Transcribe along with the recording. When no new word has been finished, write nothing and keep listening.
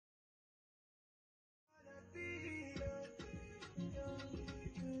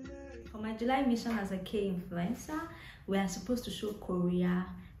my July mission as a K-influencer, we are supposed to show Korea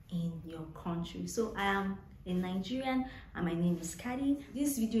in your country. So I am a Nigerian and my name is Kadi.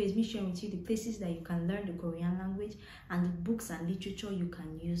 This video is me sharing with you the places that you can learn the Korean language and the books and literature you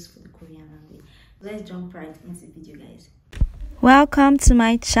can use for the Korean language. Let's jump right into the video, guys. Welcome to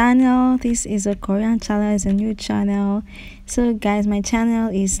my channel. This is a Korean channel, it's a new channel. So guys, my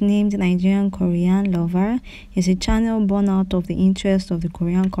channel is named Nigerian Korean Lover. It's a channel born out of the interest of the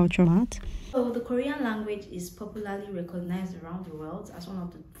Korean culture. So the Korean language is popularly recognized around the world as one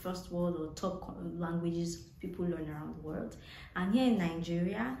of the first world or top languages people learn around the world. And here in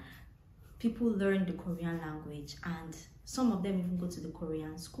Nigeria, people learn the Korean language and some of them even go to the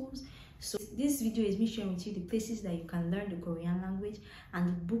Korean schools. So this video is me sharing with you the places that you can learn the Korean language and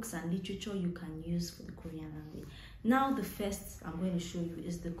the books and literature you can use for the Korean language. Now the first I'm going to show you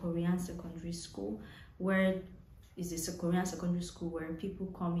is the Korean secondary school, where is a Korean secondary school where people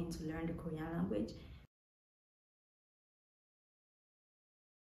come in to learn the Korean language.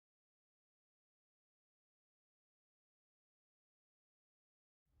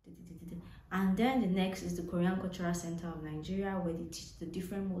 And then the next is the Korean Cultural Center of Nigeria, where they teach the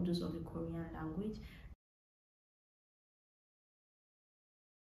different modules of the Korean language.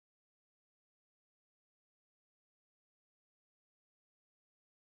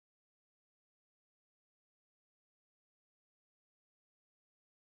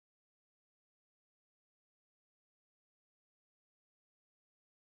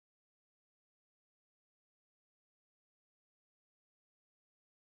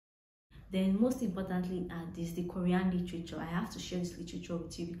 Then most importantly is the Korean literature. I have to share this literature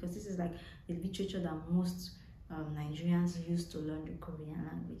with you because this is like the literature that most Nigerians use to learn the Korean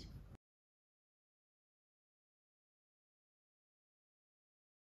language.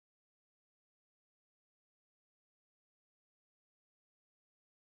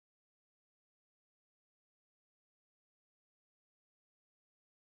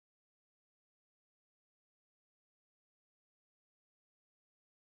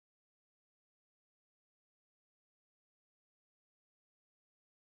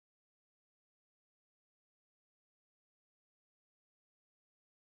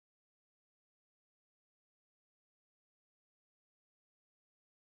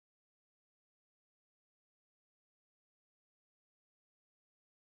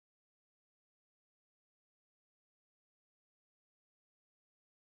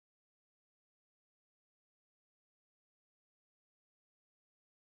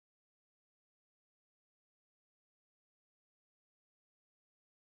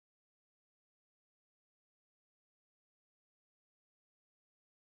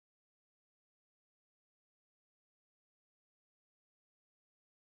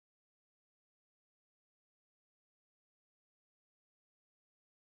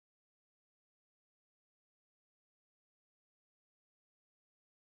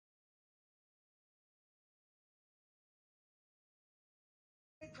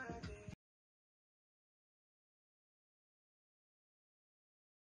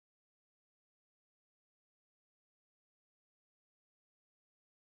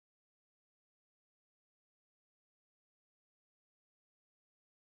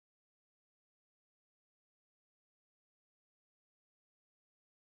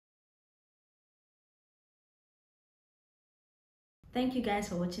 Thank you guys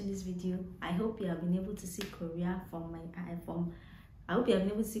for watching this video. I hope you have been able to see Korea I hope you have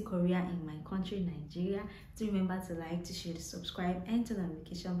been able to see Korea in my country, Nigeria. Do remember to like, to share, to subscribe, and turn on the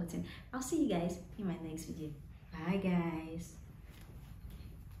notification button. I'll see you guys in my next video. Bye guys.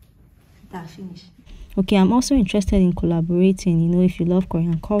 That's finished. Okay, I'm also interested in collaborating. You know, if you love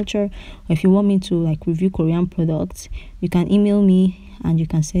Korean culture or if you want me to like review Korean products, you can email me and you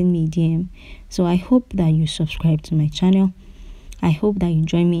can send me a DM. So I hope that you subscribe to my channel. I hope that you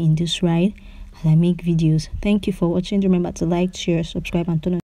join me in this ride as I make videos. Thank you for watching. Remember to like, share, subscribe, and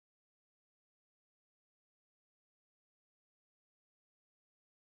turn on